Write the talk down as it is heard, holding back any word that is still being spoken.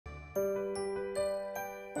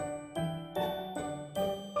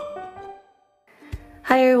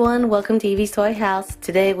Hi everyone, welcome to Evie's Toy House.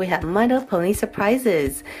 Today we have My Little Pony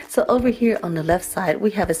surprises. So over here on the left side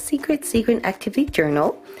we have a secret sequin activity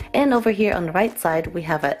journal, and over here on the right side we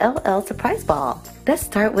have a LL surprise ball. Let's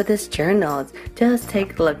start with this journal. Just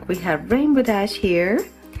take a look. We have Rainbow Dash here,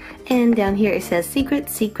 and down here it says secret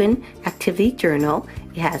sequin activity journal.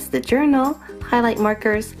 It has the journal, highlight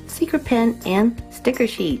markers, secret pen, and sticker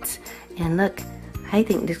sheets. And look, I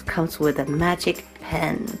think this comes with a magic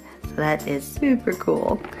pen. So that is super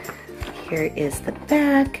cool. Here is the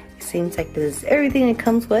back. Seems like this is everything it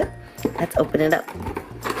comes with. Let's open it up.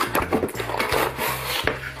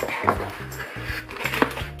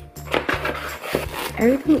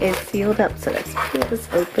 Everything is sealed up, so let's peel this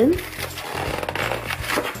open.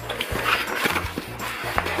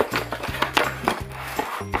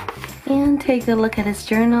 And take a look at this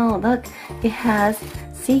journal. Look, it has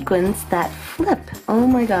sequins that flip. Oh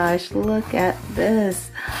my gosh, look at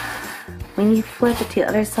this. When you flip it to the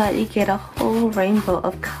other side, you get a whole rainbow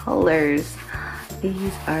of colors.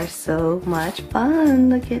 These are so much fun.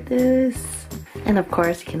 Look at this. And of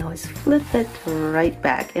course, you can always flip it right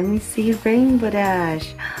back and we see Rainbow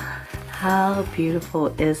Dash. How beautiful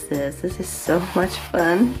is this? This is so much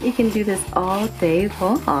fun. You can do this all day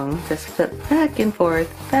long. Just flip back and forth,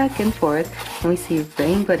 and we see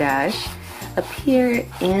Rainbow Dash appear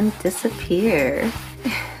and disappear.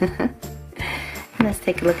 Let's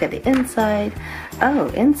take a look at the inside. Oh,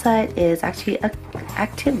 inside is actually an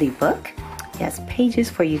activity book. It has pages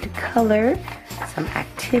for you to color, some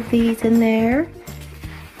activities in there.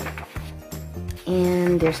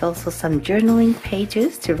 And there's also some journaling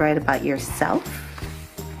pages to write about yourself.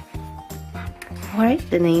 Write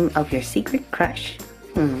the name of your secret crush.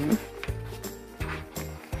 And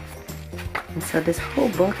so this whole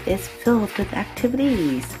book is filled with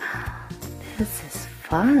activities. This is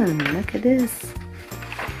fun. Look at this.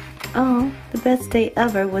 Oh, the best day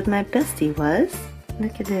ever with my bestie was.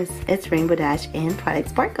 Look at this. It's Rainbow Dash and Twilight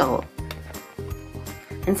Sparkle.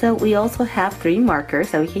 And so we also have 3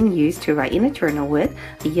 markers that we can use to write in a journal with: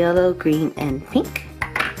 yellow, green, and pink.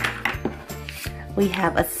 We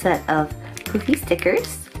have a set of poofy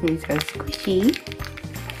stickers. These are squishy.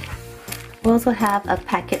 We also have a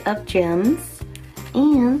packet of gems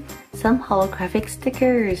and some holographic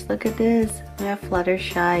stickers. Look at this. We have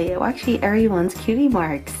Fluttershy. Well, actually everyone's cutie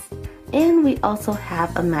marks. And we also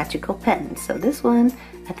have a magical pen. So this one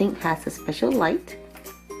I think has a special light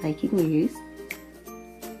that you can use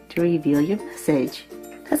to reveal your message.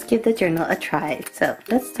 Let's give the journal a try. So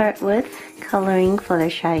let's start with coloring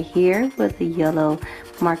Fluttershy here with a yellow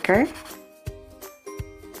marker.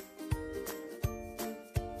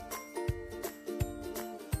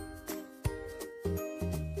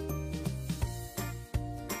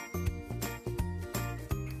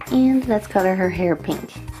 And let's color her hair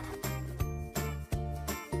pink.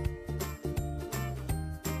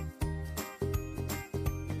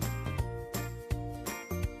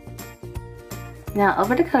 Now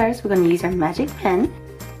over the colors, we're going to use our magic pen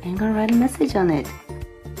and going to write a message on it.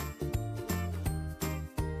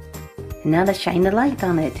 And now let's shine the light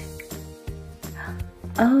on it.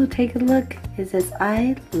 Oh, take a look. It says,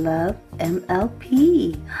 I love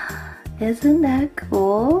MLP. Isn't that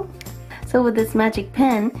cool? So with this magic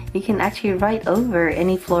pen, you can actually write over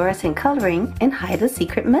any fluorescent coloring and hide a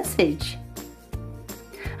secret message.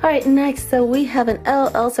 Alright, next, so we have an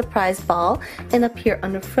LL surprise ball, and up here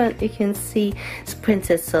on the front you can see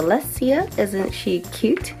Princess Celestia. Isn't she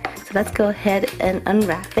cute? So let's go ahead and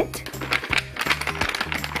unwrap it.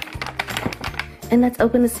 And let's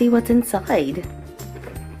open to see what's inside.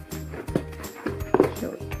 Here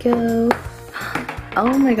we go.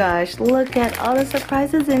 Oh my gosh, look at all the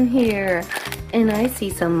surprises in here. And I see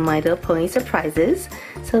some My Little Pony surprises.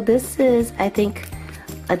 So this is, I think,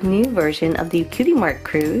 a new version of the Cutie Mark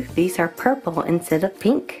crew. These are purple instead of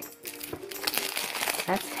pink.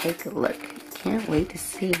 Let's take a look. Can't wait to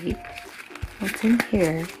see what's in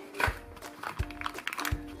here.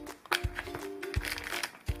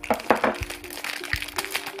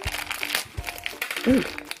 Ooh.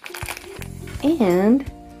 And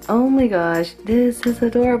oh my gosh, this is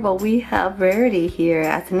adorable. We have Rarity here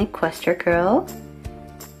as an Equestria girl.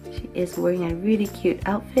 She is wearing a really cute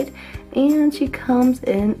outfit, and she comes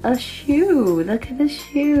in a shoe. Look at the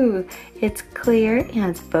shoe. It's clear and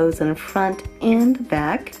has bows on the front and the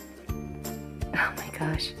back. Oh my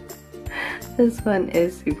gosh, this one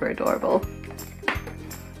is super adorable.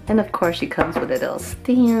 And of course she comes with a little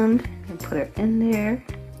stand and put her in there.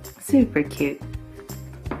 Super cute.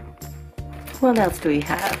 What else do we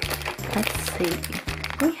have? Let's see.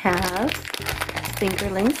 We have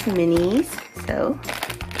Fingerlings minis. So,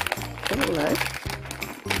 take a look.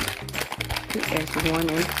 There's one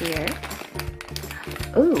in here.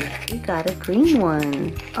 Ooh, we got a green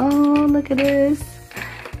one. Oh, look at this.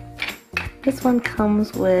 This one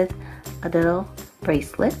comes with a little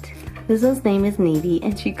bracelet. This one's name is Navy,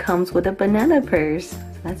 and she comes with a banana purse. So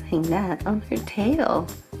let's hang that on her tail.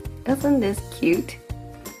 Isn't this cute?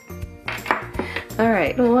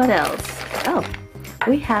 Alright, what else? Oh,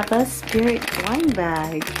 we have a spirit blind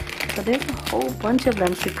bag. So there's a whole bunch of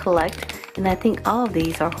them to collect, and I think all of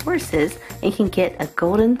these are horses, and you can get a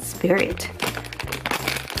golden spirit.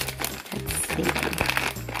 Let's see.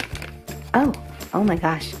 Oh my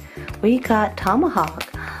gosh. We got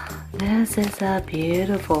Tomahawk. This is a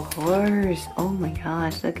beautiful horse. Oh my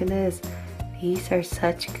gosh, look at this. These are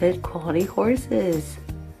such good quality horses.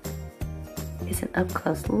 It's an up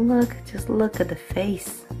close look. Just look at the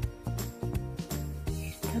face.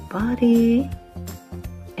 Here's the body.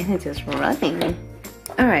 And it's just running.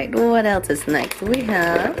 Alright, what else is next? We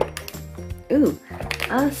have, ooh,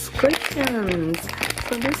 Squishums.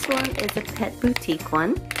 So this one is a pet boutique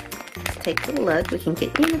one. Let's take a look. We can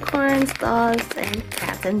get unicorns, dogs, and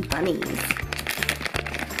cats and bunnies.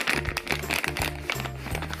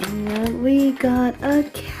 And we got a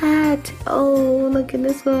cat. Oh, look at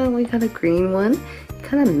this one. We got a green one. It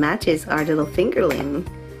kind of matches our little fingerling.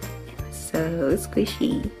 It's so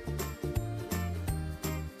squishy.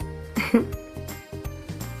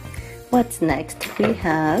 What's next? We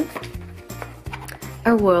have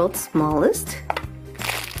our world's smallest,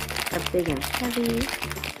 a big and heavy.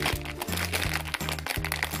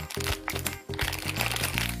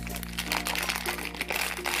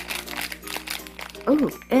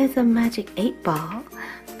 Oh, it's a magic 8-ball.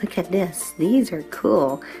 Look at this. These are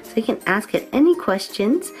cool. So you can ask it any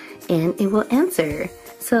questions and it will answer.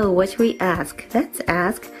 So what should we ask? Let's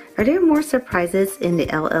ask, are there more surprises in the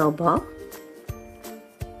LL ball?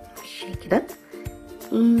 Shake it up.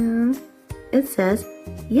 And it says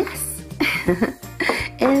yes.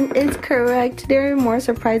 And it's correct. There are more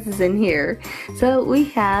surprises in here. So we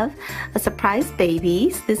have a surprise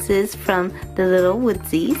babies. This is from the Little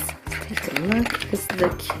Woodsies. Take a look. This is a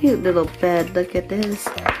cute little bed. Look at this.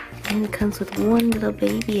 And it comes with one little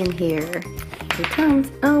baby in here. Here it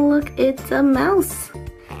comes. Oh look, it's a mouse.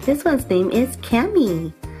 This one's name is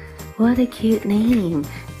Cammy. What a cute name.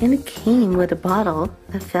 And it came with a bottle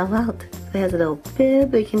that fell out. It has a little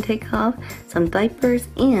bib that you can take off, some diapers,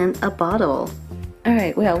 and a bottle.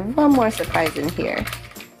 Alright, we have one more surprise in here.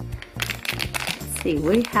 Let's see,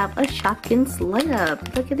 we have a Shopkins light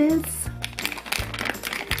up. Look at this.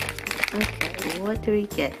 Okay, what do we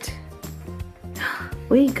get?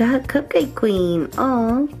 We got Cupcake Queen.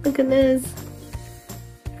 Oh, look at this.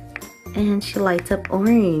 And she lights up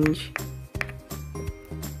orange.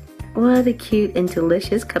 What a cute and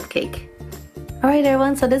delicious cupcake. Alright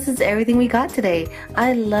everyone, so this is everything we got today.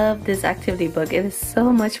 I love this activity book. It is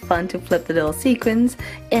so much fun to flip the little sequins,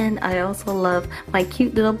 and I also love my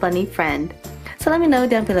cute little bunny friend. So let me know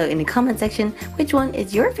down below in the comment section which one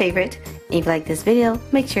is your favorite. If you like this video,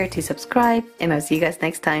 make sure to subscribe, and I'll see you guys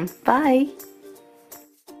next time. Bye!